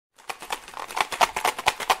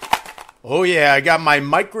Oh yeah, I got my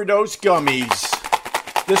microdose gummies.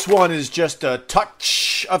 This one is just a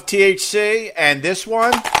touch of THC, and this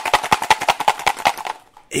one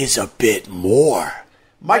is a bit more.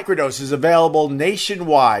 Microdose is available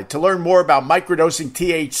nationwide. To learn more about microdosing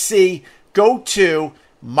THC, go to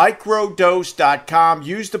microdose.com.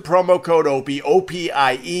 Use the promo code OPIE,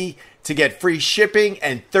 O-P-I-E, to get free shipping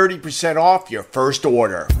and 30% off your first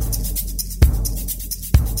order.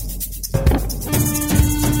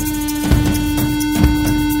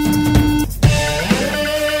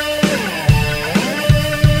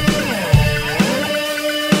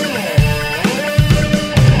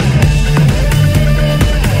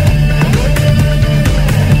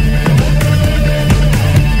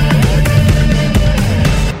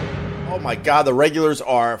 My God, the regulars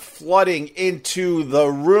are flooding into the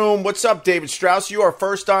room. What's up, David Strauss? You are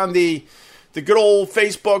first on the good old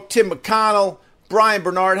Facebook. Tim McConnell, Brian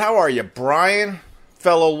Bernard. How are you, Brian?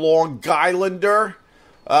 Fellow Long Islander.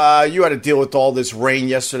 You had to deal with all this rain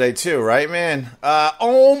yesterday too, right, man?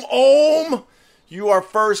 Ohm. You are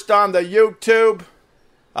first on the YouTube.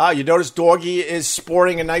 You notice Doggy is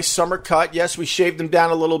sporting a nice summer cut. Yes, we shaved him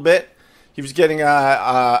down a little bit. He was getting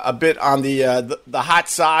a bit on the hot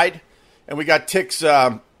side. And we got ticks.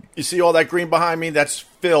 You see all that green behind me? That's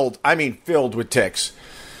filled with ticks.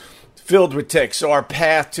 Filled with ticks. So our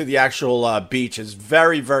path to the actual beach is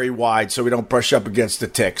very, very wide so we don't brush up against the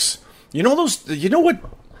ticks. You know what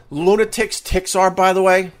lunatics ticks are, by the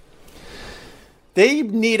way? They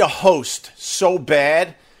need a host so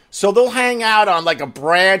bad. So they'll hang out on like a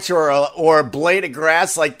branch or a blade of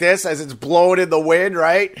grass like this as it's blowing in the wind,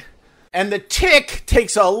 right? And the tick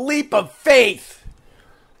takes a leap of faith.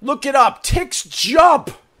 Look it up. Ticks jump.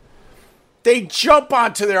 They jump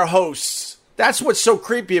onto their hosts. That's what's so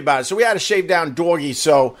creepy about it. So we had to shave down Doggy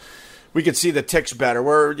so we could see the ticks better.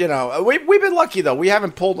 We've been lucky, though. We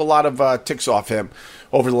haven't pulled a lot of ticks off him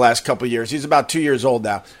over the last couple of years. He's about 2 years old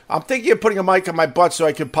now. I'm thinking of putting a mic on my butt so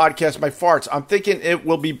I can podcast my farts. I'm thinking it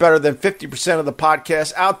will be better than 50% of the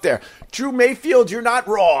podcasts out there. Drew Mayfield, you're not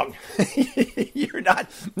wrong. You're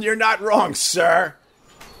not wrong, sir.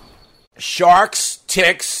 Sharks,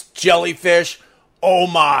 ticks, jellyfish, oh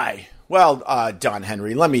my. Well, Don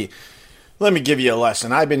Henry, let me give you a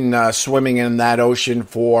lesson. I've been swimming in that ocean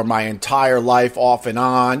for my entire life, off and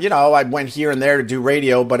on. I went here and there to do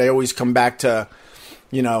radio, but I always come back to,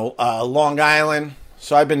 Long Island.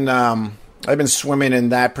 So I've been swimming in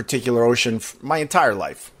that particular ocean for my entire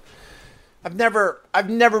life. I've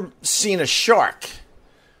never seen a shark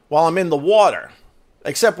while I'm in the water.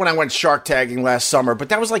 Except when I went shark tagging last summer, but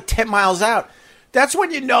that was like 10 miles out. That's when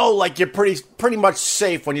you're pretty much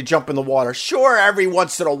safe when you jump in the water. Sure, every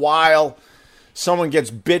once in a while, someone gets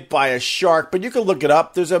bit by a shark, but you can look it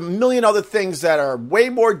up. There's a million other things that are way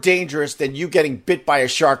more dangerous than you getting bit by a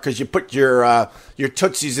shark because you put your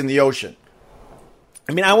tootsies in the ocean.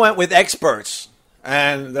 I mean, I went with experts,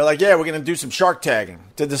 and they're like, yeah, we're going to do some shark tagging.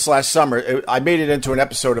 Did this last summer. I made it into an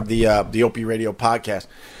episode of the Opie Radio podcast.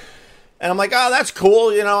 And I'm like, oh, that's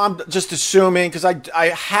cool. I'm just assuming because I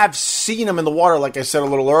have seen them in the water, like I said a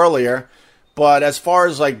little earlier. But as far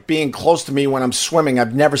as like being close to me when I'm swimming,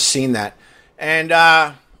 I've never seen that. And,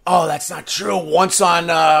 that's not true. Once on,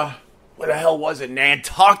 where the hell was it?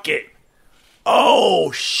 Nantucket.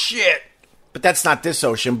 Oh, shit. But that's not this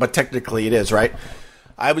ocean, but technically it is, right?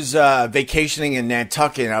 I was vacationing in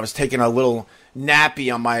Nantucket, and I was taking a little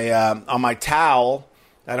nappy on my towel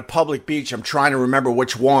at a public beach. I'm trying to remember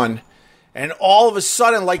which one. And all of a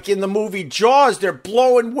sudden, like in the movie Jaws, they're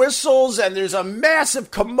blowing whistles and there's a massive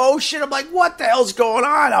commotion. I'm like, what the hell's going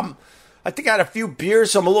on? I think I had a few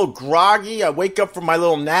beers, so I'm a little groggy. I wake up from my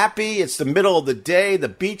little nappy. It's the middle of the day. The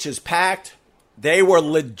beach is packed. They were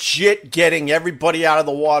legit getting everybody out of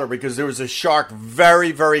the water because there was a shark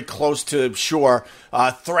very, very close to shore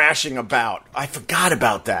thrashing about. I forgot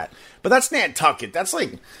about that. But that's Nantucket. That's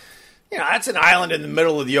like... that's an island in the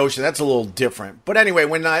middle of the ocean. That's a little different. But anyway,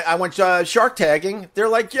 when I went shark tagging, they're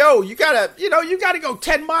like, yo, you gotta go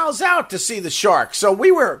 10 miles out to see the shark. So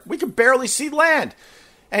we could barely see land.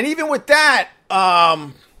 And even with that,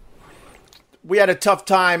 we had a tough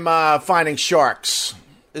time finding sharks.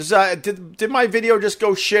 Did my video just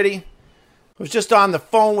go shitty? I was just on the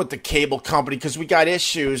phone with the cable company because we got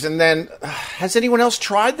issues. And then, has anyone else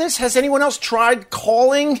tried this? Has anyone else tried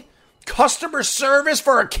calling customer service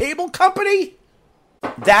for a cable company?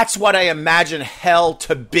 That's what I imagine hell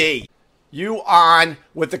to be. You on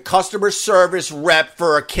with the customer service rep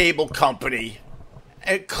for a cable company.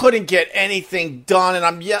 It couldn't get anything done, and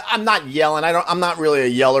I'm not yelling. I'm not really a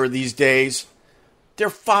yeller these days. They're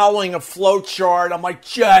following a flow chart. I'm like,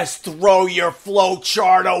 just throw your flow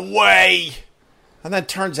chart away. And then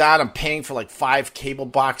turns out I'm paying for like 5 cable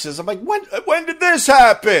boxes. I'm like, when did this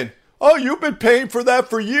happen? Oh, you've been paying for that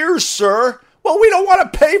for years, sir. Well, we don't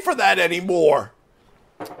want to pay for that anymore.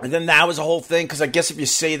 And then that was a whole thing, because I guess if you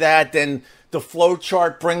say that, then the flow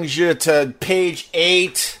chart brings you to page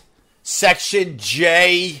 8, section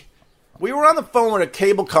J. We were on the phone with a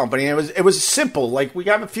cable company, and it was simple. Like, we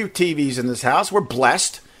have a few TVs in this house. We're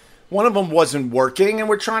blessed. One of them wasn't working, and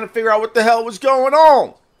we're trying to figure out what the hell was going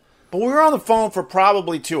on. But we were on the phone for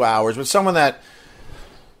probably 2 hours with someone that,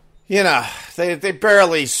 you know, they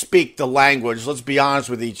barely speak the language, let's be honest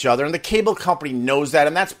with each other. And the cable company knows that,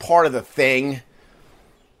 and that's part of the thing.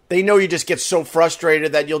 They know you just get so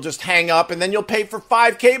frustrated that you'll just hang up, and then you'll pay for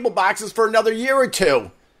 5 cable boxes for another year or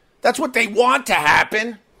 2. That's what they want to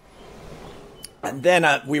happen. And then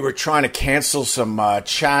we were trying to cancel some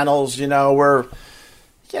channels, We're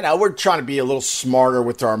trying to be a little smarter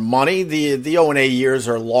with our money. The O&A years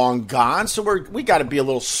are long gone, so we got to be a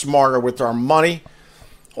little smarter with our money.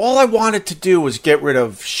 All I wanted to do was get rid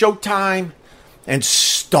of Showtime and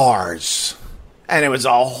Stars. And it was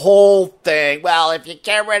a whole thing. Well, if you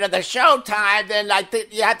get rid of the Showtime, then I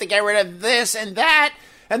think you have to get rid of this and that.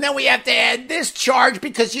 And then we have to add this charge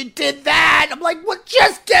because you did that. I'm like, well,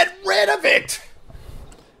 just get rid of it.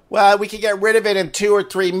 Well, we can get rid of it in 2 or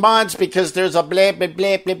 3 months because there's a blah, blah,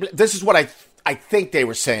 blah, blah, blah. This is what I think they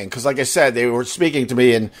were saying. Because like I said, they were speaking to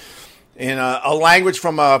me in a language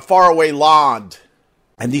from a faraway land.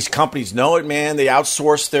 And these companies know it, man. They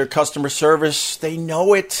outsource their customer service. They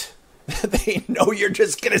know it. They know you're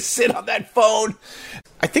just going to sit on that phone.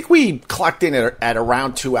 I think we clocked in at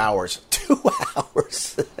around 2 hours. 2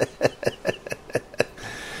 hours.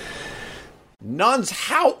 Nuns,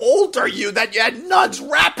 how old are you that you had nuns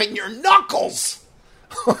wrapping your knuckles?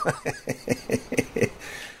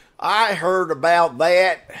 I heard about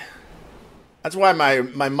that. That's why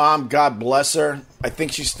my mom, God bless her, I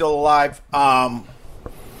think she's still alive.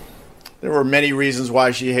 There were many reasons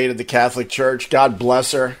why she hated the Catholic Church. God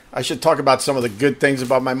bless her. I should talk about some of the good things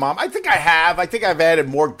about my mom. I think I have. I think I've added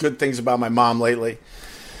more good things about my mom lately.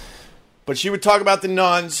 But she would talk about the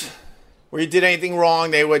nuns. Where you did anything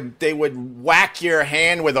wrong, they would whack your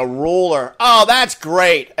hand with a ruler. Oh, that's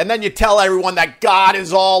great. And then you tell everyone that God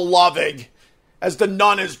is all loving. As the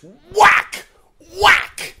nun is whack,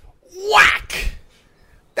 whack, whack.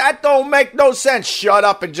 That don't make no sense. Shut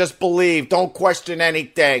up and just believe. Don't question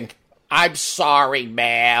anything. I'm sorry,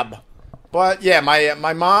 ma'am. But yeah,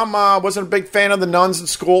 my mom wasn't a big fan of the nuns in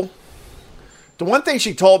school. The one thing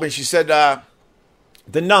she told me, she said,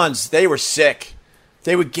 the nuns, they were sick.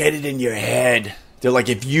 They would get it in your head. They're like,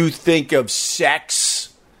 if you think of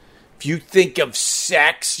sex, you're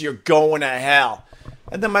going to hell.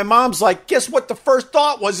 And then my mom's like, guess what the first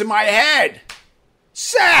thought was in my head?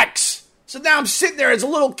 Sex! So now I'm sitting there as a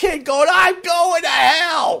little kid going, I'm going to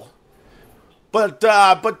hell! But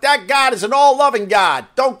that God is an all-loving God.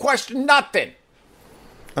 Don't question nothing.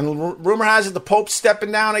 And rumor has it the Pope's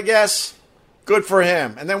stepping down, I guess. Good for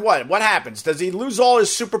him. And then what? What happens? Does he lose all his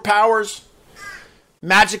superpowers?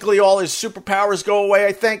 Magically, all his superpowers go away,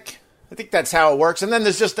 I think. I think that's how it works. And then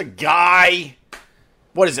there's just a guy.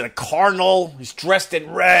 What is it, a cardinal? He's dressed in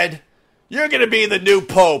red. You're going to be the new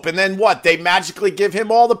pope. And then what? They magically give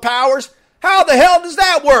him all the powers? How the hell does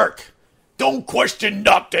that work? Don't question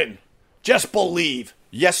nothing. Just believe.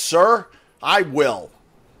 Yes, sir, I will.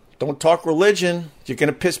 Don't talk religion. You're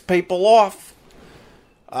going to piss people off.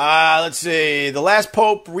 Let's see. The last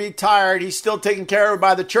pope retired. He's still taken care of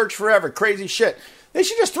by the church forever. Crazy shit. They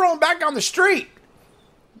should just throw him back on the street.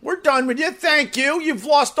 We're done with you. Thank you. You've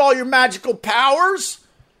lost all your magical powers.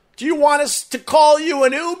 Do you want us to call you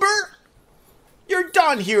an Uber? You're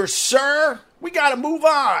done here, sir. We got to move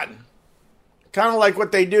on. Kind of like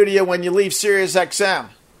what they do to you when you leave SiriusXM.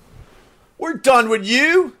 We're done with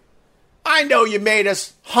you. I know you made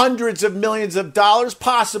us hundreds of millions of dollars,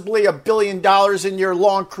 possibly $1 billion in your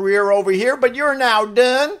long career over here, but you're now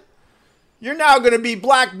done. You're now going to be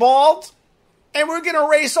blackballed. And we're going to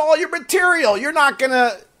erase all your material. You're not going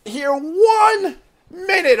to hear 1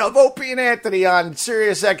 minute of Opie and Anthony on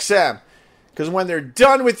SiriusXM. Because when they're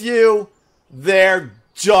done with you, they're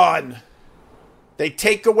done. They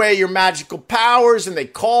take away your magical powers and they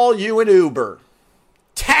call you an Uber.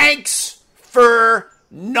 Thanks for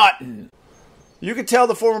nothing. You can tell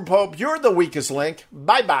the former pope, you're the weakest link.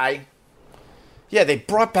 Bye-bye. Yeah, they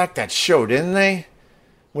brought back that show, didn't they?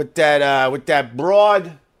 With that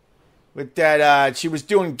broad... With that, she was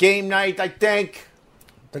doing game night, I think.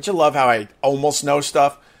 Don't you love how I almost know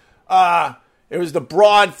stuff? It was the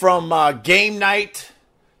broad from Game Night.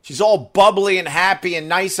 She's all bubbly and happy and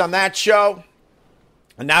nice on that show.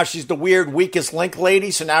 And now she's the weird weakest link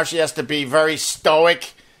lady, so now she has to be very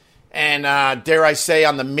stoic and, dare I say,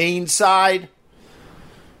 on the mean side.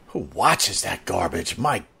 Who watches that garbage?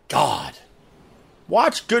 My God.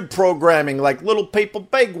 Watch good programming like Little People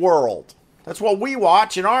Big World. That's what we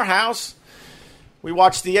watch in our house. We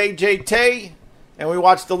watch the AJT, and we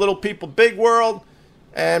watch the Little People Big World.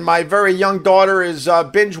 And my very young daughter is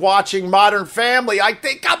binge-watching Modern Family. I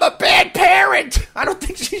think I'm a bad parent. I don't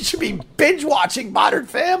think she should be binge-watching Modern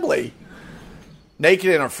Family.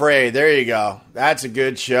 Naked and Afraid. There you go. That's a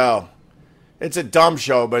good show. It's a dumb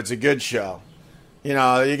show, but it's a good show. You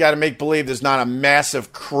know, you got to make believe there's not a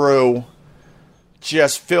massive crew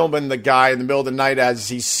just filming the guy in the middle of the night as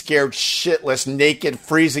he's scared shitless, naked,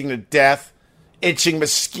 freezing to death, itching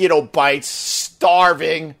mosquito bites,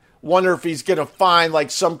 starving. Wonder if he's going to find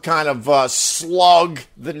like some kind of slug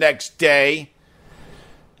the next day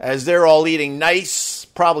as they're all eating nice,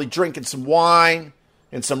 probably drinking some wine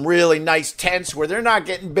in some really nice tents where they're not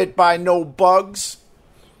getting bit by no bugs.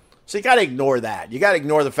 So you got to ignore that. You got to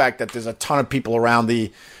ignore the fact that there's a ton of people around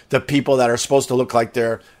the people that are supposed to look like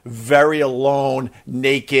they're very alone,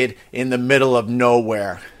 naked, in the middle of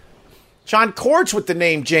nowhere. John Courts with the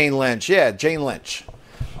name Jane Lynch. Yeah, Jane Lynch.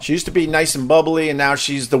 She used to be nice and bubbly, and now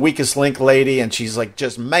she's the weakest link lady, and she's like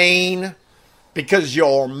just mean because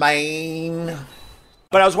you're mean.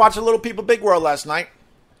 But I was watching Little People Big World last night.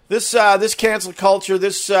 This cancel culture,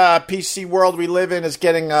 this PC world we live in is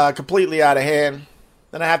getting completely out of hand.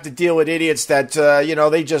 Then I have to deal with idiots that,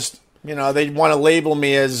 they just, they want to label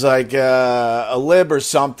me as like a lib or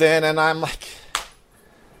something, and I'm like,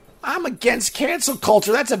 I'm against cancel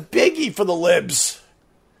culture. That's a biggie for the libs.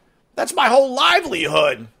 That's my whole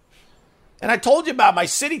livelihood. And I told you about my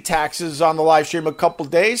city taxes on the live stream a couple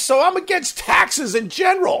days, so I'm against taxes in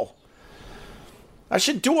general. I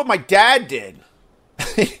should do what my dad did.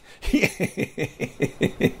 I'm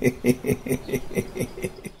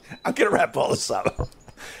going to wrap all this up.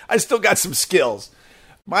 I still got some skills.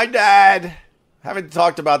 My dad, haven't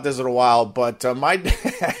talked about this in a while, but my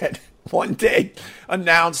dad one day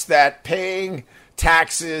announced that paying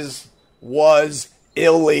taxes was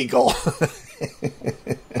illegal.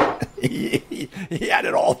 he had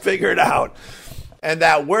it all figured out. And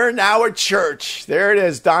that we're now a church. There it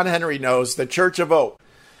is. Don Henry knows. The Church of Oak.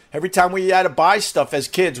 Every time we had to buy stuff as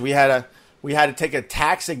kids, we had to take a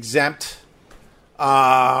tax exempt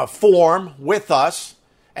form with us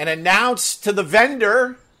and announce to the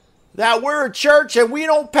vendor that we're a church and we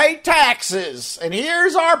don't pay taxes. And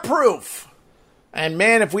here's our proof. And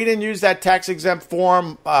man, if we didn't use that tax exempt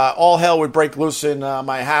form, all hell would break loose in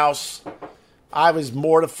my house. I was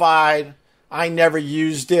mortified. I never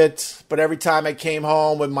used it, but every time I came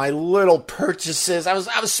home with my little purchases, I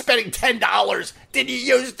was spending $10. Did you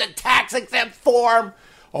use the tax exempt form?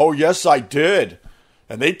 Oh, yes, I did.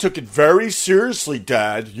 And they took it very seriously,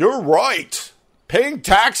 Dad. You're right. Paying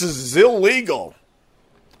taxes is illegal.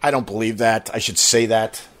 I don't believe that. I should say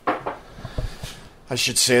that. I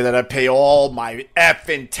should say that I pay all my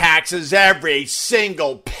effing taxes, every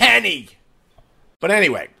single penny. But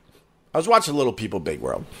anyway, I was watching Little People Big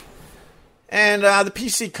World. And the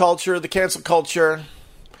PC culture, the cancel culture,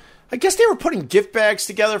 I guess they were putting gift bags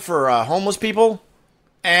together for homeless people.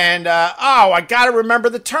 And, I got to remember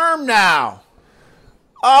the term now.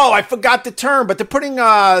 Oh, I forgot the term, but they're putting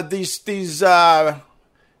these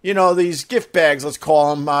gift bags, let's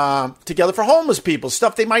call them, together for homeless people.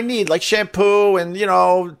 Stuff they might need, like shampoo and,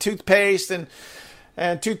 toothpaste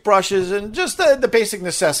and toothbrushes and just the basic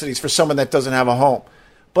necessities for someone that doesn't have a home.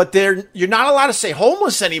 But you're not allowed to say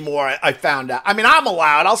homeless anymore, I found out. I mean, I'm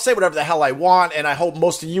allowed. I'll say whatever the hell I want, and I hope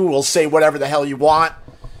most of you will say whatever the hell you want.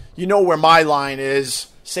 You know where my line is.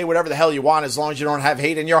 Say whatever the hell you want as long as you don't have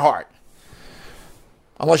hate in your heart.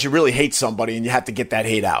 Unless you really hate somebody and you have to get that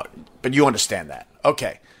hate out. But you understand that.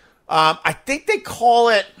 Okay. I think they call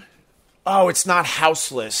it... Oh, it's not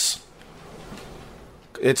houseless.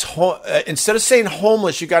 It's instead of saying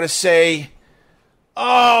homeless, you got to say...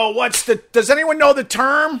 Oh, does anyone know the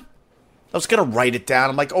term? I was going to write it down.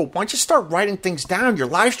 I'm like, why don't you start writing things down? Your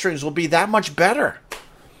live streams will be that much better.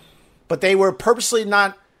 But they were purposely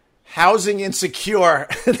not housing insecure.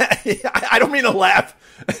 I don't mean to laugh,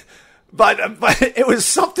 but it was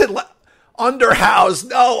something underhoused.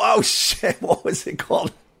 No, oh shit, what was it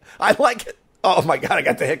called? I like it. Oh my God, I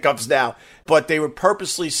got the hiccups now. But they were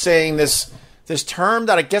purposely saying this term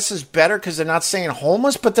that I guess is better because they're not saying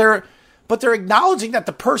homeless, but they're acknowledging that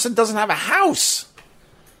the person doesn't have a house.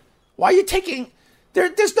 Why are you taking...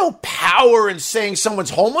 There's no power in saying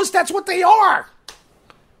someone's homeless. That's what they are.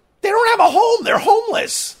 They don't have a home. They're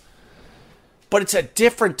homeless. But it's a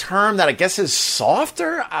different term that I guess is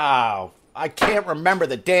softer. Oh, I can't remember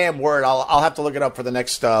the damn word. I'll have to look it up for the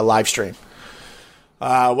next live stream.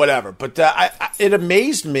 Whatever. But it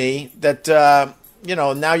amazed me that,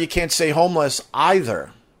 now you can't say homeless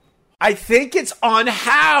either. I think it's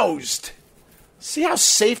unhoused. See how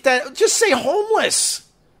safe that... Just say homeless.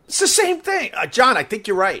 It's the same thing. John, I think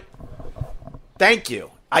you're right. Thank you.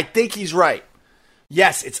 I think he's right.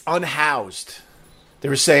 Yes, it's unhoused. They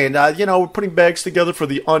were saying, we're putting bags together for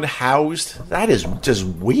the unhoused. That is just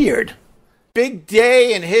weird. Big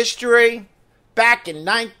day in history. Back in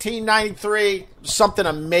 1993, something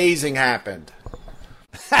amazing happened.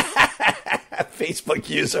 Facebook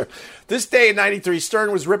user. This day in 93,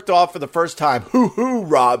 Stern was ripped off for the first time. Hoo-hoo,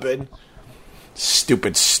 Robin.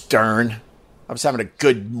 Stupid Stern. I was having a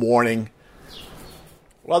good morning.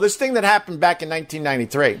 Well, this thing that happened back in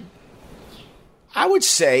 1993, I would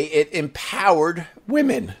say it empowered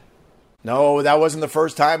women. No, that wasn't the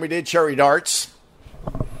first time we did cherry darts.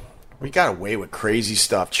 We got away with crazy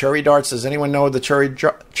stuff. Cherry darts, does anyone know the cherry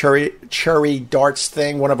darts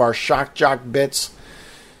thing? One of our shock jock bits.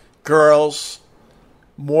 Girls,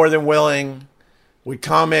 more than willing, would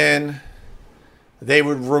come in. They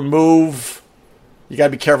would remove... You got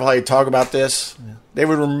to be careful how you talk about this. They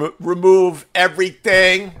would remove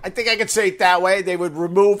everything. I think I could say it that way. They would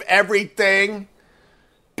remove everything.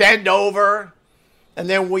 Bend over. And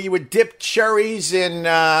then we would dip cherries in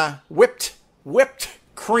whipped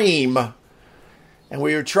cream, and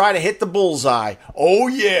we would try to hit the bullseye. Oh,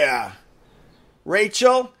 yeah.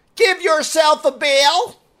 Rachel, give yourself a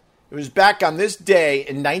bill. It was back on this day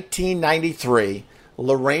in 1993.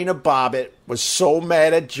 Lorena Bobbitt was so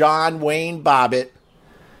mad at John Wayne Bobbitt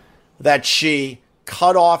that she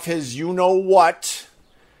cut off his you-know-what,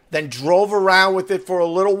 then drove around with it for a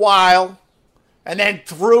little while, and then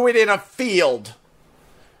threw it in a field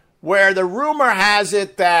where the rumor has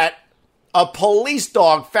it that a police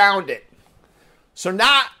dog found it. So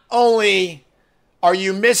not only are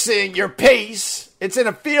you missing your piece, it's in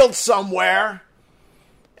a field somewhere,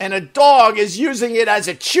 and a dog is using it as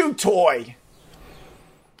a chew toy.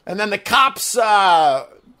 And then the cops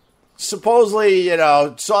supposedly,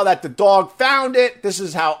 saw that the dog found it. This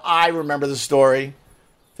is how I remember the story.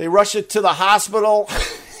 They rushed it to the hospital,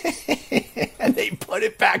 and they put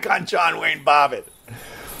it back on John Wayne Bobbitt.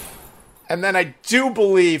 And then I do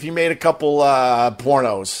believe he made a couple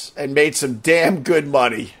pornos and made some damn good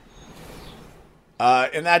money.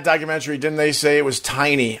 In that documentary, didn't they say it was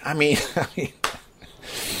tiny? I mean,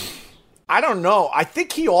 I don't know. I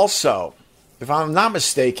think he also, if I'm not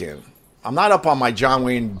mistaken, I'm not up on my John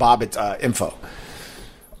Wayne Bobbitt info.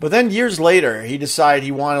 But then years later, he decided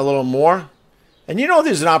he wanted a little more. And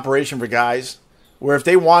there's an operation for guys where if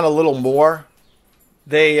they want a little more,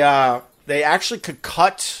 they actually could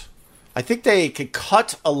cut... I think they could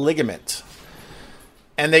cut a ligament,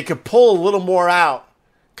 and they could pull a little more out,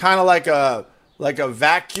 kind of like a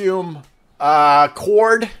vacuum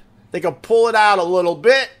cord. They could pull it out a little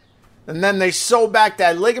bit, and then they sew back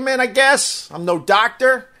that ligament, I guess. I'm no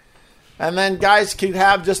doctor. And then guys can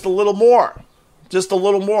have just a little more. Just a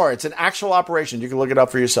little more. It's an actual operation. You can look it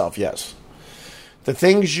up for yourself, yes. The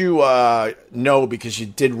things you know because you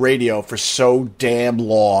did radio for so damn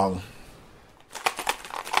long.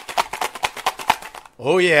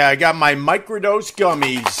 Oh, yeah, I got my microdose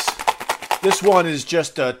gummies. This one is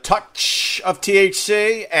just a touch of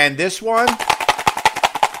THC, and this one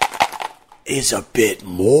is a bit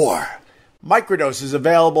more. Microdose is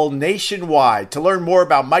available nationwide. To learn more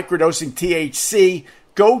about microdosing THC,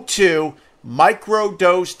 go to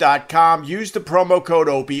microdose.com. Use the promo code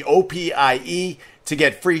OPIE, O-P-I-E, to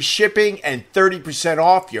get free shipping and 30%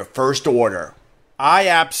 off your first order. I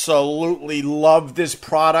absolutely love this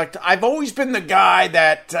product. I've always been the guy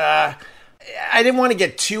that I didn't want to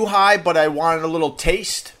get too high, but I wanted a little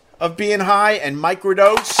taste of being high, and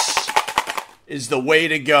microdose is the way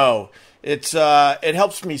to go. It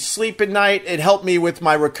helps me sleep at night. It helped me with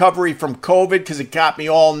my recovery from COVID because it got me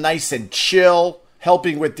all nice and chill,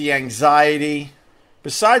 helping with the anxiety.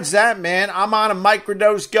 Besides that, man, I'm on a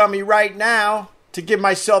microdose gummy right now to give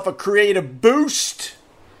myself a creative boost.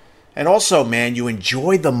 And also, man, you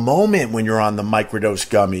enjoy the moment when you're on the microdose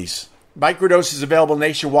gummies. Microdose is available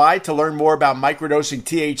nationwide. To learn more about microdosing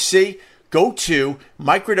THC, go to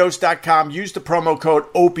microdose.com. Use the promo code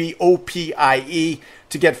OPIE, O-P-I-E,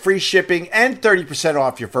 to get free shipping and 30%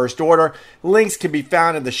 off your first order. Links can be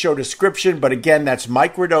found in the show description, but again, that's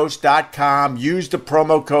microdose.com. Use the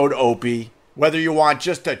promo code OPIE. Whether you want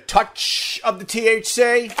just a touch of the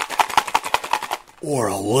THC or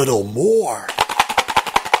a little more.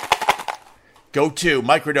 Go to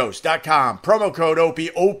microdose.com, promo code OPIE,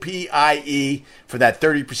 O-P-I-E, for that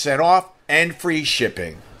 30% off and free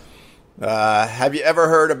shipping. Have you ever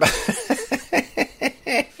heard about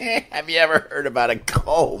Have you ever heard about a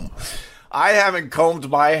comb? I haven't combed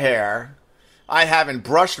my hair. I haven't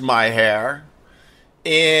brushed my hair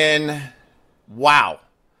in, wow,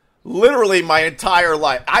 literally my entire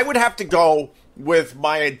life. I would have to go with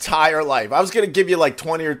my entire life. I was going to give you like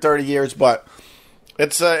 20 or 30 years, but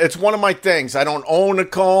it's one of my things. I don't own a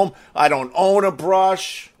comb. I don't own a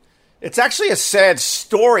brush. It's actually a sad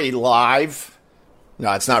story live.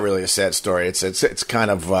 No, it's not really a sad story. It's kind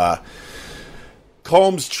of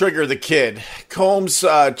combs trigger the kid. Combs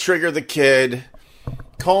trigger the kid.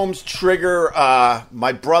 Combs trigger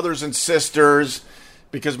my brothers and sisters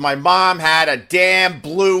because my mom had a damn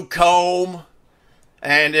blue comb,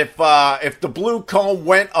 and if the blue comb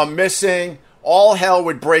went a-missing, all hell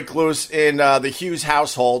would break loose in the Hughes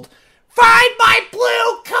household. Find my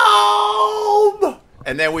blue comb!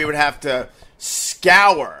 And then we would have to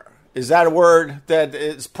scour. Is that a word that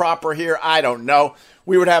is proper here? I don't know.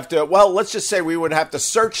 We would have to, well, let's just say we would have to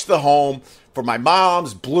search the home for my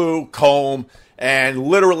mom's blue comb, and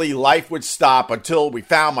literally life would stop until we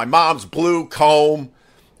found my mom's blue comb.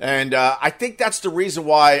 And I think that's the reason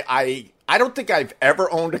why I don't think I've ever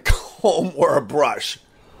owned a comb or a brush.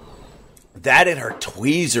 That and her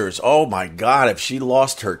tweezers. Oh, my God, if she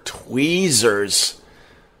lost her tweezers.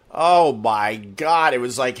 Oh, my God, it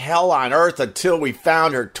was like hell on earth until we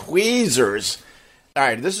found her tweezers. All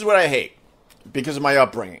right, this is what I hate because of my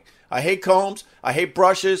upbringing. I hate combs, I hate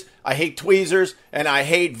brushes, I hate tweezers, and I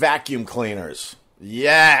hate vacuum cleaners.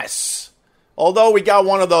 Yes. Although we got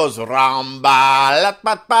one of those Ramba.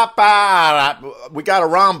 We got a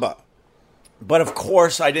Ramba. But of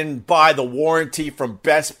course, I didn't buy the warranty from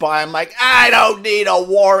Best Buy. I'm like, I don't need a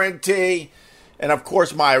warranty. And of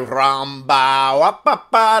course, my Ramba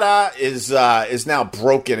is now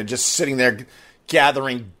broken and just sitting there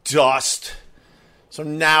gathering dust. So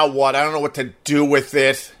now what? I don't know what to do with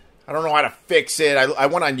it. I don't know how to fix it. I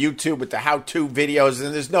went on YouTube with the how-to videos,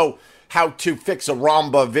 and there's no how to fix a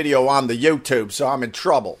Ramba video on the YouTube, so I'm in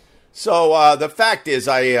trouble. So the fact is,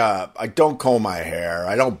 I don't comb my hair.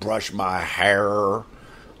 I don't brush my hair.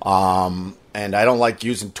 And I don't like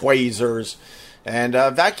using tweezers. And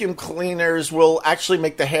vacuum cleaners will actually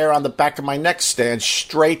make the hair on the back of my neck stand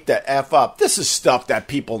straight the F up. This is stuff that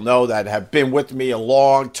people know that have been with me a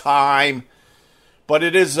long time. But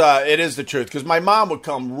it is the truth, because my mom would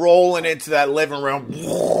come rolling into that living room.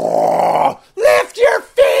 Lift your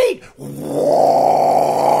feet!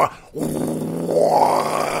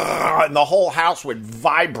 And the whole house would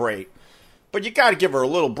vibrate. But you got to give her a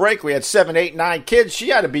little break. We had 7, 8, 9 kids. She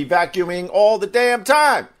had to be vacuuming all the damn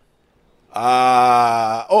time.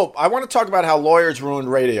 I want to talk about how lawyers ruined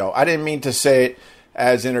radio. I didn't mean to say it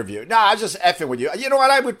as interview. Nah, I was just effing with you. You know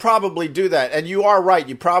what? I would probably do that. And you are right.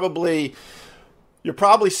 You're probably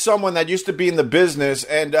someone that used to be in the business.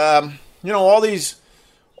 And,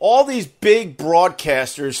 all these big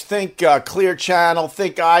broadcasters, think Clear Channel,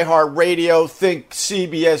 think iHeartRadio, think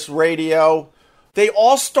CBS Radio. They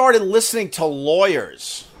all started listening to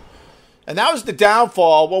lawyers. And that was the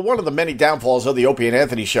downfall. Well, one of the many downfalls of the Opie and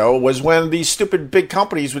Anthony show was when these stupid big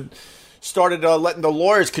companies started letting the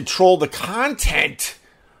lawyers control the content.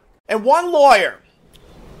 And one lawyer,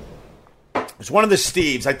 it was one of the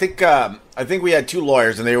Steves. I think we had 2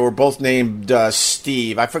 lawyers, and they were both named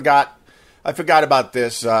Steve. I forgot about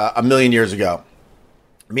this a million years ago.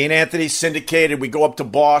 Me and Anthony syndicated. We go up to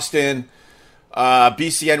Boston.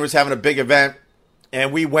 BCN was having a big event.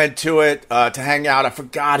 And we went to it to hang out. I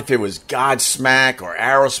forgot if it was Godsmack or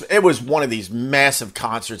Aerosmith. It was one of these massive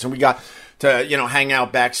concerts. And we got to, hang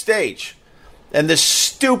out backstage. And the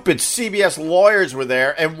stupid CBS lawyers were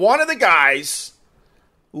there. And one of the guys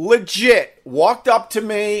legit walked up to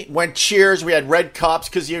me, went cheers. We had red cups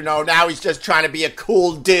because, now he's just trying to be a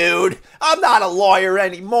cool dude. I'm not a lawyer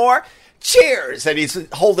anymore. Cheers. And he's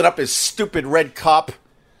holding up his stupid red cup.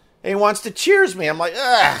 And he wants to cheers me. I'm like,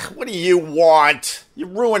 ugh, what do you want? You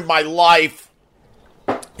ruined my life.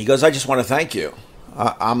 He goes, I just want to thank you.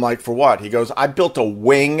 I'm like, for what? He goes, I built a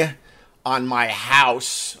wing on my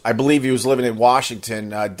house. I believe he was living in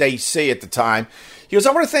Washington, D.C. at the time. He goes,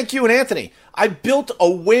 I want to thank you and Anthony. I built a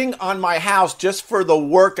wing on my house just for the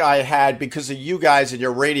work I had because of you guys and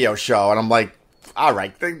your radio show. And I'm like, all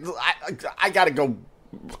right, I got to go.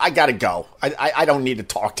 I got to go. I don't need to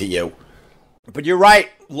talk to you. But you're right.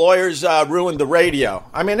 Lawyers ruined the radio.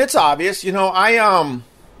 I mean, it's obvious. I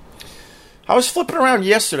was flipping around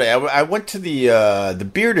yesterday. I went to the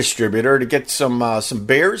beer distributor to get some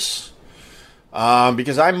beers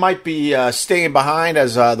because I might be staying behind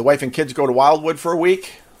as the wife and kids go to Wildwood for a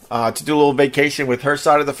week to do a little vacation with her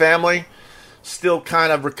side of the family. still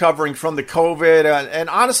kind of recovering from the COVID. And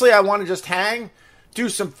honestly, I want to just hang, do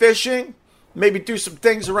some fishing, maybe do some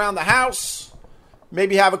things around the house,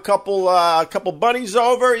 maybe have a couple buddies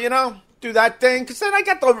over, do that thing. Because then I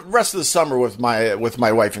got the rest of the summer with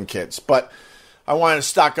my wife and kids. But I wanted to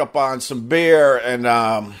stock up on some beer and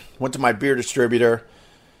went to my beer distributor.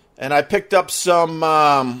 And I picked up some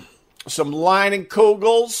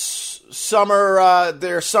Leinenkugel's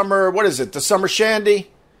their summer, what is it, the summer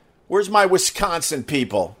shandy? Where's my Wisconsin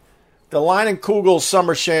people? The Leinenkugel's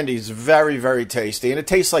summer shandy is very, very tasty. And it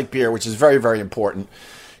tastes like beer, which is very, very important.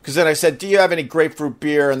 Because then I said, do you have any grapefruit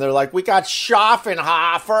beer? And they're like, we got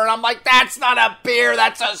Schaffenhofer. And I'm like, that's not a beer,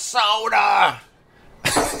 that's a soda.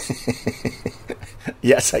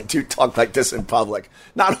 Yes, I do talk like this in public.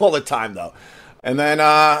 Not all the time, though. And then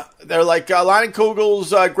they're like,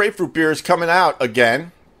 Leinenkugel's grapefruit beer is coming out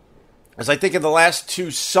again. As I think in the last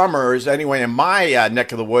 2 summers, anyway, in my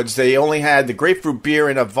neck of the woods, they only had the grapefruit beer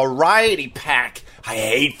in a variety pack. I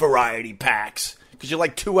hate variety packs because you're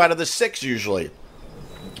like 2 out of the 6 usually.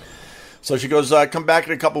 So she goes, come back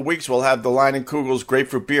in a couple weeks. We'll have the Leinenkugel's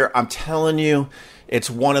grapefruit beer. I'm telling you, it's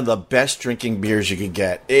one of the best drinking beers you can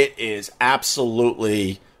get. It is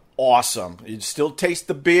absolutely awesome. You still taste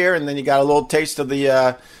the beer, and then you got a little taste of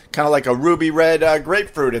the kind of like a ruby red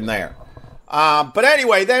grapefruit in there. But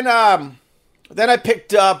anyway, then I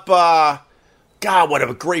picked up, God, what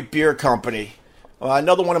a great beer company.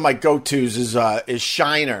 Another one of my go-tos is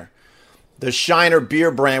Shiner. The Shiner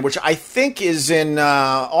beer brand, which I think is in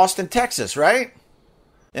Austin, Texas, right?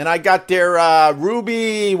 And I got their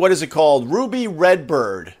Ruby, what is it called? Ruby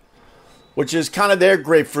Redbird, which is kind of their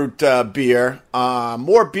grapefruit beer.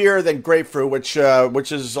 More beer than grapefruit,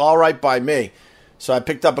 which is all right by me. So I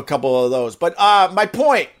picked up a couple of those. But my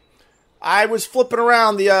point, I was flipping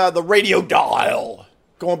around the radio dial.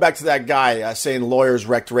 Going back to that guy saying lawyers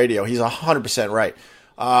wrecked radio. He's 100% right.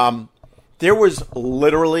 There was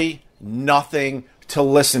literally nothing to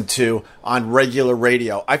listen to on regular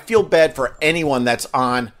radio. I feel bad for anyone that's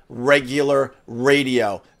on regular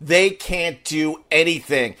radio. They can't do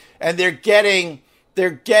anything, and they're getting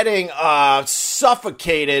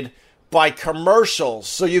suffocated by commercials.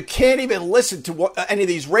 So you can't even listen to any of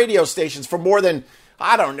these radio stations for more than,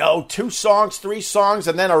 I don't know, 2 songs, 3 songs,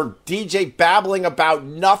 and then a DJ babbling about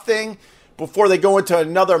nothing before they go into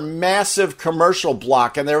another massive commercial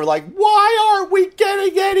block. And they're like, why aren't we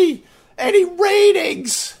getting any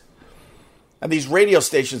ratings? And these radio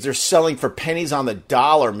stations, they're selling for pennies on the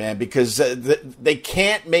dollar, man, because they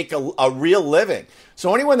can't make a real living.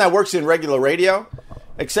 So anyone that works in regular radio,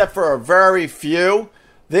 except for a very few,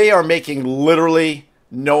 they are making literally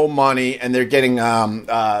no money, and they're getting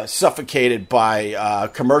suffocated by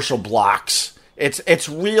commercial blocks. It's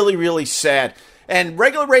really, really sad. And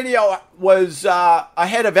regular radio was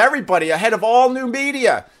ahead of everybody, ahead of all new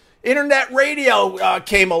media. Internet radio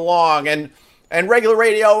came along, and regular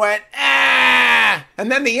radio went, ah!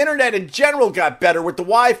 And then the internet in general got better with the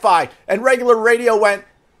Wi-Fi, and regular radio went,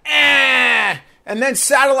 ah! And then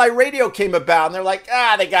satellite radio came about, and they're like,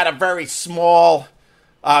 they got a very small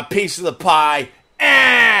piece of the pie,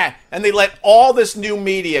 ah! And they let all this new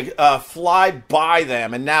media fly by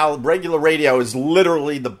them, and now regular radio is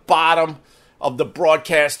literally the bottom of the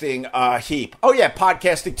broadcasting heap. Oh yeah,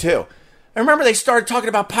 podcasting too. I remember they started talking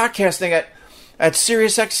about podcasting at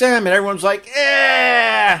Sirius XM, and everyone's like,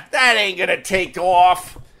 that ain't going to take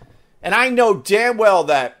off. And I know damn well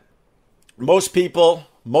that most people,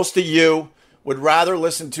 most of you, would rather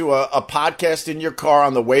listen to a podcast in your car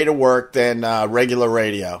on the way to work than regular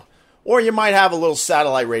radio. Or you might have a little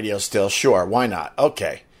satellite radio still. Sure, why not?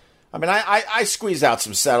 Okay. I mean, I squeeze out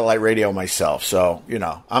some satellite radio myself, so,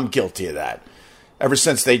 I'm guilty of that. Ever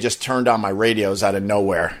since they just turned on my radios out of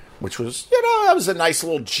nowhere, which was, that was a nice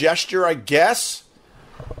little gesture, I guess.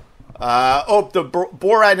 The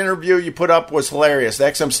Borat interview you put up was hilarious. The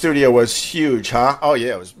XM studio was huge, huh? Oh,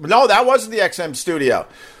 yeah. It was. No, that wasn't the XM studio.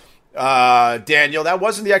 Daniel, that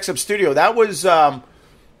wasn't the XM studio. That was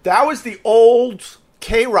the old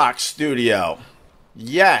K-Rock studio.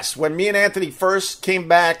 Yes, when me and Anthony first came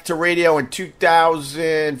back to radio in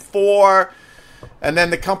 2004, and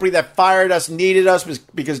then the company that fired us needed us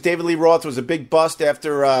because David Lee Roth was a big bust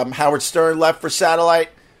after Howard Stern left for Satellite.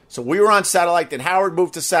 So we were on Satellite, then Howard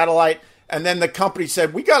moved to Satellite, and then the company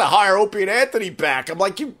said, we got to hire Opie and Anthony back. I'm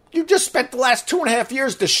like, you just spent the last 2.5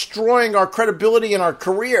 years destroying our credibility and our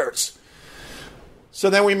careers. So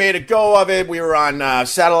then we made a go of it. We were on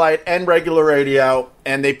Satellite and regular radio,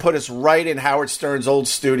 and they put us right in Howard Stern's old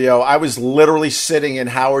studio. I was literally sitting in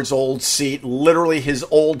Howard's old seat, literally his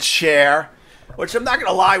old chair, which I'm not going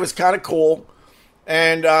to lie was kind of cool.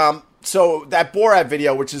 And So that Borat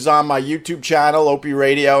video, which is on my YouTube channel, Opie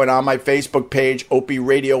Radio, and on my Facebook page, Opie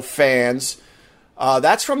Radio Fans,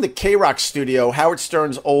 that's from the K-Rock studio, Howard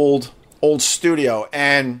Stern's old studio.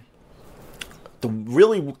 And the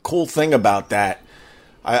really cool thing about that,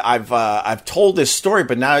 I've told this story,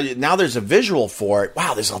 but now there's a visual for it.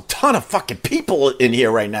 Wow, there's a ton of fucking people in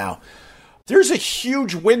here right now. There's a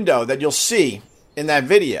huge window that you'll see in that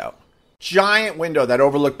video. Giant window that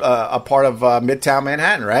overlooked a part of Midtown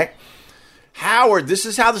Manhattan, right? Howard, this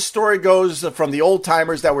is how the story goes from the old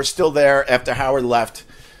timers that were still there after Howard left.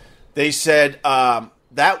 They said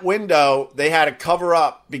that window they had to cover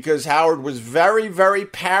up because Howard was very, very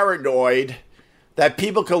paranoid that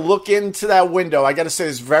people could look into that window. I got to say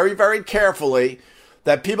this very, very carefully.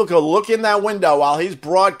 That people could look in that window while he's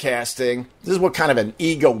broadcasting. This is what kind of an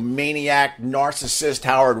egomaniac, narcissist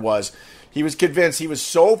Howard was. He was convinced he was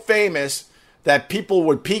so famous that people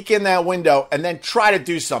would peek in that window and then try to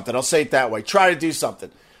do something. I'll say it that way. Try to do something.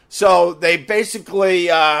 So they basically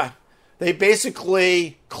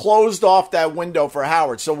closed off that window for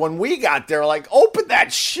Howard. So when we got there, like, open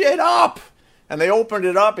that shit up. And they opened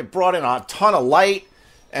it up. It brought in a ton of light.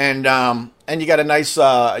 And you got a nice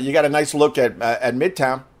look at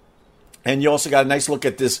Midtown, and you also got a nice look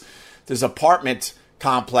at this apartment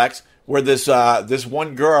complex where this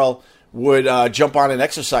one girl would jump on an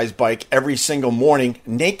exercise bike every single morning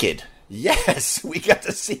naked. Yes, we got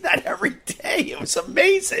to see that every day. It was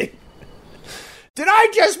amazing. Did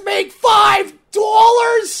I just make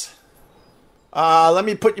 $5? Let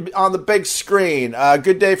me put you on the big screen.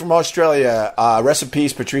 Good day from Australia. Rest in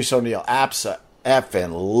peace, Patrice O'Neill.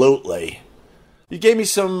 Absolutely. You gave me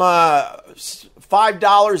some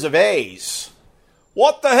 $5 of A's.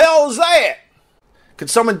 What the hell is that? Could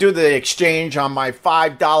someone do the exchange on my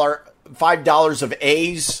 $5 of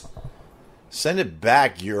A's? Send it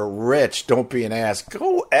back. You're rich. Don't be an ass.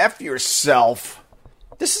 Go F yourself.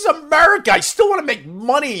 This is America. I still want to make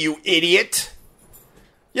money, you idiot.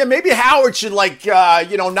 Yeah, maybe Howard should,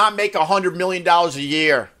 not make $100 million a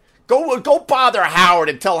year. Go bother Howard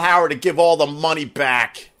and tell Howard to give all the money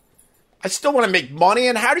back. I still want to make money,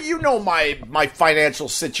 and how do you know my financial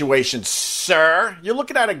situation, sir? You're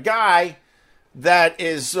looking at a guy that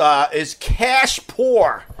is cash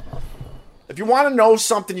poor. If you want to know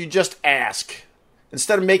something, you just ask.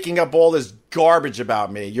 Instead of making up all this garbage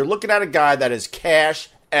about me, you're looking at a guy that is cash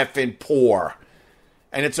effing poor.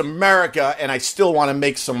 And it's America, and I still want to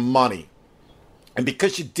make some money. And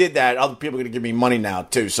because you did that, other people are going to give me money now,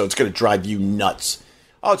 too. So it's going to drive you nuts.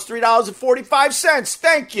 Oh, it's $3.45.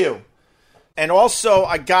 Thank you. And also,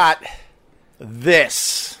 I got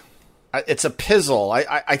this. It's a pizzle.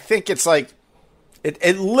 I think it's like...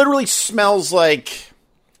 It literally smells like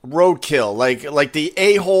roadkill. Like the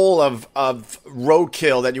a-hole of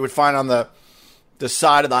roadkill that you would find on the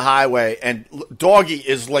side of the highway. And Doggy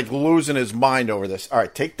is like losing his mind over this. All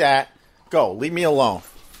right, take that. Go. Leave me alone.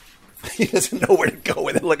 He doesn't know where to go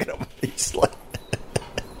with it. Look at him. He's like...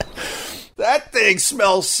 That thing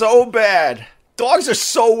smells so bad. Dogs are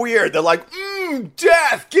so weird. They're like,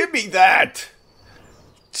 death, give me that.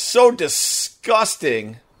 So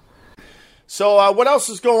disgusting. So what else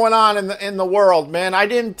is going on in the world, man? I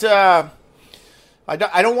don't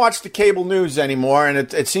watch the cable news anymore,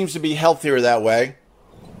 and it seems to be healthier that way.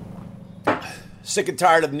 Sick and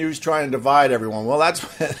tired of news trying to divide everyone. Well,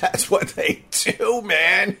 that's what they do,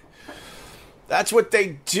 man. That's what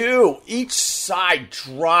they do. Each side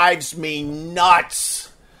drives me nuts.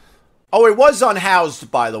 Oh, it was unhoused,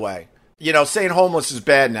 by the way. You know, saying homeless is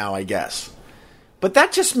bad now, I guess. But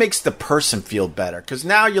that just makes the person feel better. Because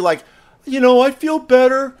now you're like, I feel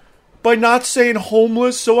better by not saying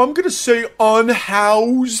homeless, so I'm going to say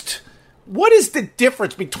unhoused. What is the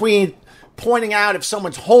difference between pointing out if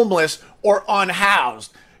someone's homeless or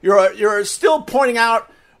unhoused? You're still pointing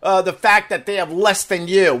out the fact that they have less than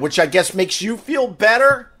you, which I guess makes you feel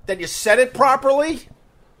better that you said it properly.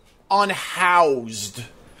 Unhoused.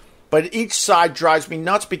 But each side drives me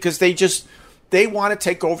nuts because they want to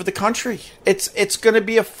take over the country. It's going to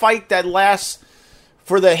be a fight that lasts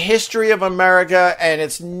for the history of America, and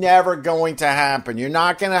it's never going to happen. You're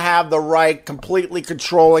not going to have the right completely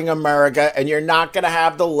controlling America, and you're not going to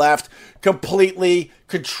have the left completely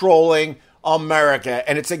controlling America.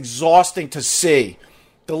 And it's exhausting to see.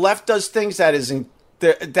 The left does things that is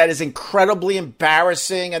incredibly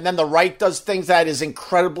embarrassing, and then the right does things that is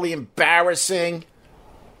incredibly embarrassing.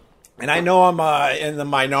 And I know I'm in the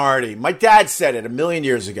minority. My dad said it a million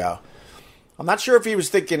years ago. I'm not sure if he was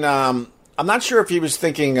thinking.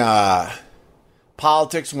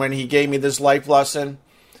 Politics when he gave me this life lesson.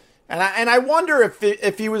 And I wonder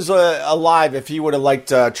if he was alive, if he would have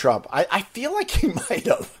liked Trump. I feel like he might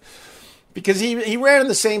have. because he ran in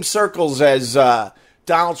the same circles as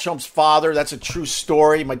Donald Trump's father. That's a true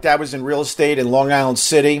story. My dad was in real estate in Long Island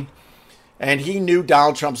City, and he knew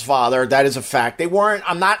Donald Trump's father. That is a fact.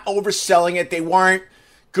 I'm not overselling it. They weren't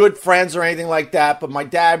good friends or anything like that, but my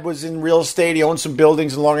dad was in real estate. He owned some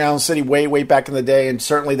buildings in Long Island City way back in the day, and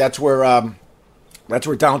certainly that's where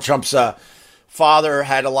Donald Trump's father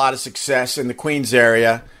had a lot of success in the Queens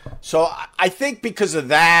area. So I think because of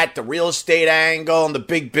that, the real estate angle and the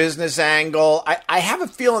big business angle, I have a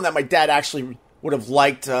feeling that my dad actually would have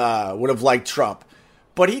liked Trump.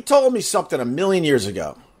 But he told me something a million years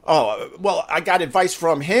ago. Oh, well, I got advice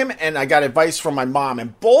from him and I got advice from my mom,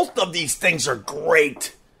 and both of these things are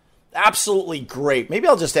great. Absolutely great. Maybe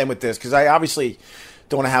I'll just end with this because I obviously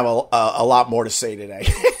don't have a lot more to say today.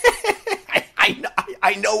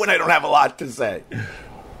 I know when I don't have a lot to say.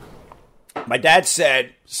 My dad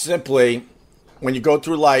said simply, when you go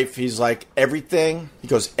through life, he's like, everything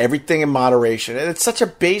in moderation. And it's such a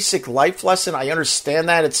basic life lesson. I understand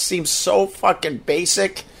that. It seems so fucking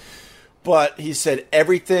basic. But he said,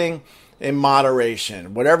 everything in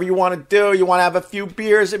moderation. Whatever you want to do, you want to have a few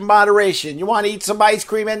beers in moderation. You want to eat some ice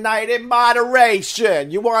cream at night in moderation.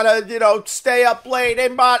 You want to, stay up late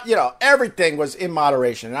in everything was in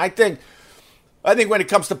moderation. And I think when it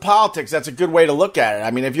comes to politics, that's a good way to look at it.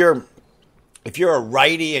 I mean, if you're a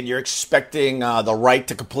righty and you're expecting the right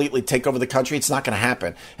to completely take over the country, it's not going to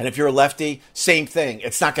happen. And if you're a lefty, same thing.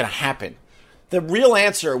 It's not going to happen. The real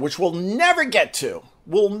answer, which we'll never get to,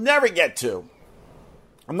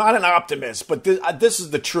 I'm not an optimist, but this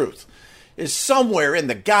is the truth, is somewhere in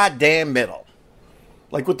the goddamn middle.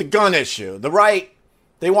 Like with the gun issue, the right,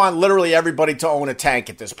 they want literally everybody to own a tank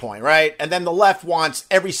at this point, right? And then the left wants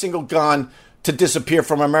every single gun to disappear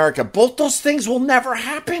from America. Both those things will never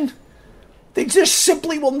happen. They just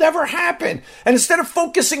simply will never happen. And instead of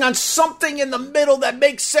focusing on something in the middle that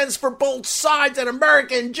makes sense for both sides and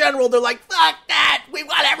America in general, they're like, fuck that. We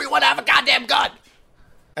want everyone to have a goddamn gun.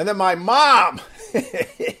 And then my mom,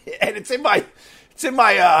 and it's in my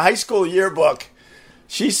high school yearbook,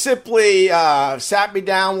 she simply sat me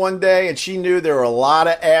down one day and she knew there were a lot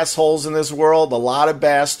of assholes in this world, a lot of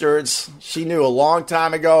bastards. She knew a long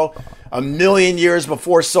time ago, a million years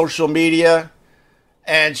before social media.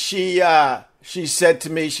 And she said to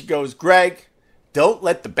me, she goes, Greg, don't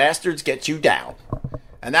let the bastards get you down.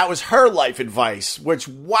 And that was her life advice, which,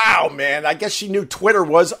 wow, man, I guess she knew Twitter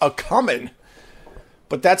was a-coming.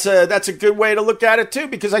 But that's a good way to look at it, too,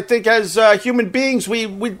 because I think as human beings, we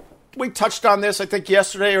touched on this, I think,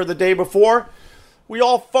 yesterday or the day before. We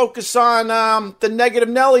all focus on the negative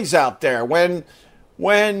Nellies out there when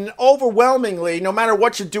overwhelmingly, no matter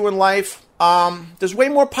what you do in life, there's way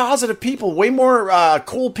more positive people, way more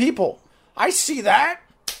cool people. I see that.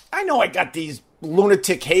 I know I got these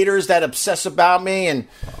lunatic haters that obsess about me and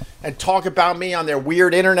talk about me on their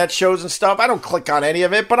weird internet shows and stuff. I don't click on any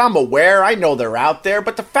of it, but I'm aware. I know they're out there.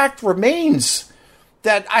 But the fact remains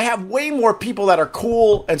that I have way more people that are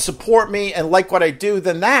cool and support me and like what I do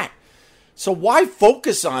than that. So why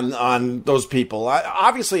focus on those people?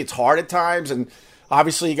 Obviously, it's hard at times, and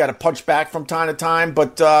obviously you got to punch back from time to time.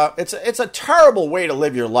 But it's a terrible way to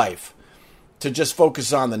live your life, to just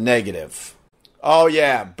focus on the negative. Oh,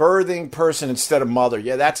 yeah, birthing person instead of mother.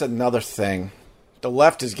 Yeah, that's another thing. The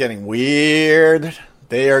left is getting weird.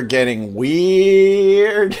 They are getting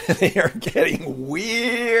weird. They are getting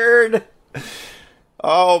weird.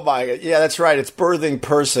 Oh, my God. Yeah, that's right. It's birthing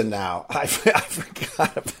person now. I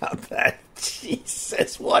forgot about that.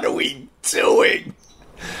 Jesus, what are we doing?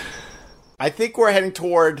 I think we're heading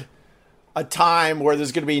toward a time where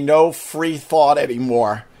there's going to be no free thought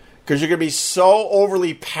anymore, because you're going to be so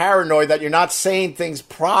overly paranoid that you're not saying things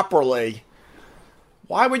properly.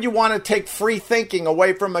 Why would you want to take free thinking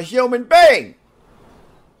away from a human being?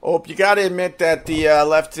 Oh, you got to admit that the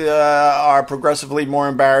left are progressively more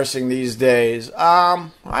embarrassing these days. I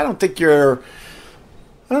don't think you're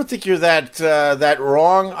that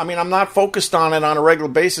wrong. I mean, I'm not focused on it on a regular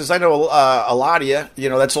basis. I know a lot of you.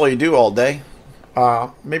 That's all you do all day.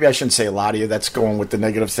 Maybe I shouldn't say a lot of you. That's going with the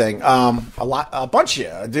negative thing. A bunch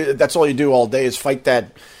of you. That's all you do all day is fight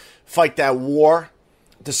that war.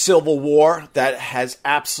 The civil war that has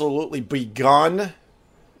absolutely begun.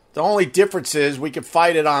 The only difference is we can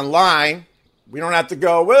fight it online. We don't have to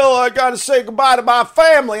go, well, I got to say goodbye to my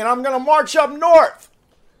family and I'm going to march up north.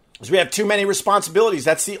 Because we have too many responsibilities.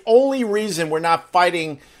 That's the only reason we're not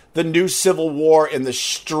fighting the new civil war in the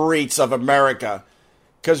streets of America.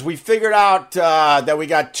 Because we figured out that we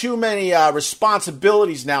got too many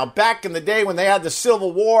responsibilities now. Back in the day when they had the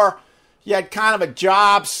Civil War, you had kind of a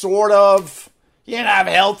job, sort of. You didn't have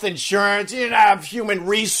health insurance. You didn't have human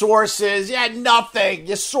resources. You had nothing.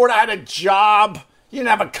 You sort of had a job. You didn't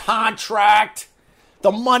have a contract.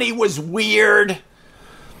 The money was weird.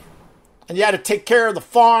 And you had to take care of the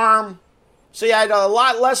farm. So you had a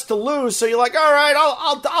lot less to lose. So you're like, all right,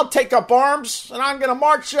 I'll take up arms and I'm going to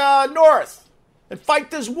march north and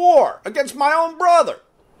fight this war against my own brother.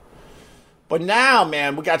 But now,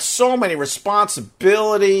 man, we got so many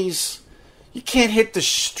responsibilities. You can't hit the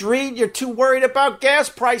street. You're too worried about gas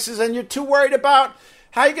prices and you're too worried about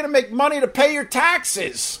how you're going to make money to pay your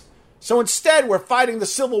taxes. So instead, we're fighting the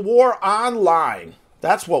Civil War online.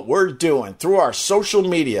 That's what we're doing through our social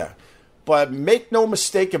media. But make no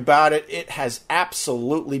mistake about it, it has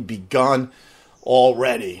absolutely begun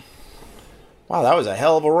already. Wow, that was a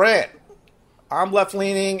hell of a rant. I'm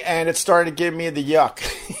left-leaning and it's starting to give me the yuck.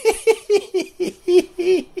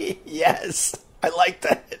 Yes, I like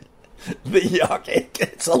that. The yuck.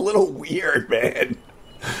 It's a little weird, man.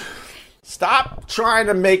 Stop trying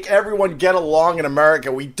to make everyone get along in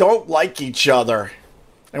America. We don't like each other.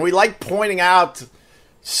 And we like pointing out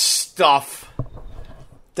stuff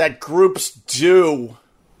that groups do.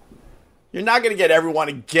 You're not going to get everyone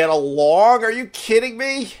to get along. Are you kidding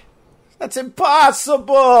me? That's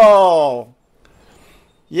impossible.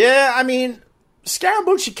 Yeah, I mean,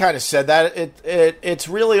 Scaramucci kind of said that. It's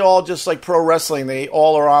really all just like pro wrestling. They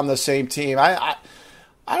all are on the same team. I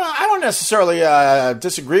don't necessarily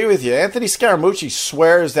disagree with you. Anthony Scaramucci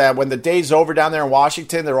swears that when the day's over down there in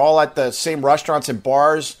Washington, they're all at the same restaurants and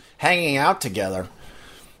bars hanging out together.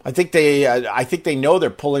 I think they know they're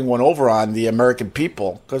pulling one over on the American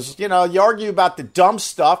people because, you know, you argue about the dumb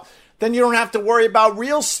stuff, then you don't have to worry about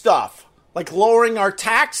real stuff like lowering our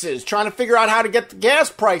taxes, trying to figure out how to get the gas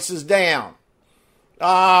prices down.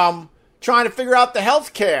 Trying to figure out the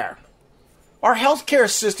health care. Our health care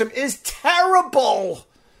system is terrible.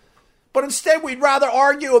 But instead, we'd rather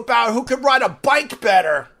argue about who could ride a bike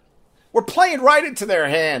better. We're playing right into their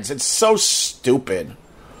hands. It's so stupid.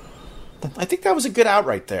 I think that was a good out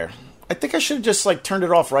right there. I think I should have just turned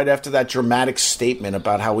it off right after that dramatic statement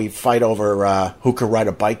about how we fight over who could ride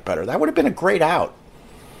a bike better. That would have been a great out.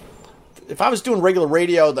 If I was doing regular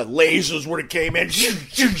radio, the lasers would have came in. Shoo,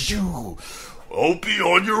 shoo, shoo. I'll be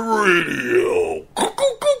on your radio.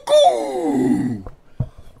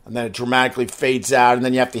 And then it dramatically fades out, and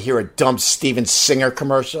then you have to hear a dumb Steven Singer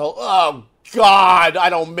commercial. Oh, God, I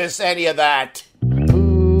don't miss any of that.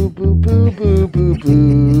 Boo, boo, boo, boo, boo,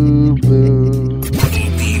 boo, boo.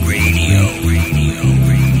 TV radio.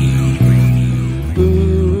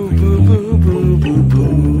 Boo, boo, boo, boo, boo, boo,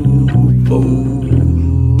 boo.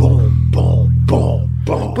 Boom, boom, boom,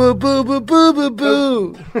 boom. Boo, boo, boo, boo, boo,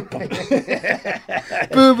 boo.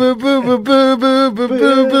 Boo, boo, boo, boo, boo, boo, boo,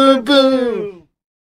 boo, boo, boo.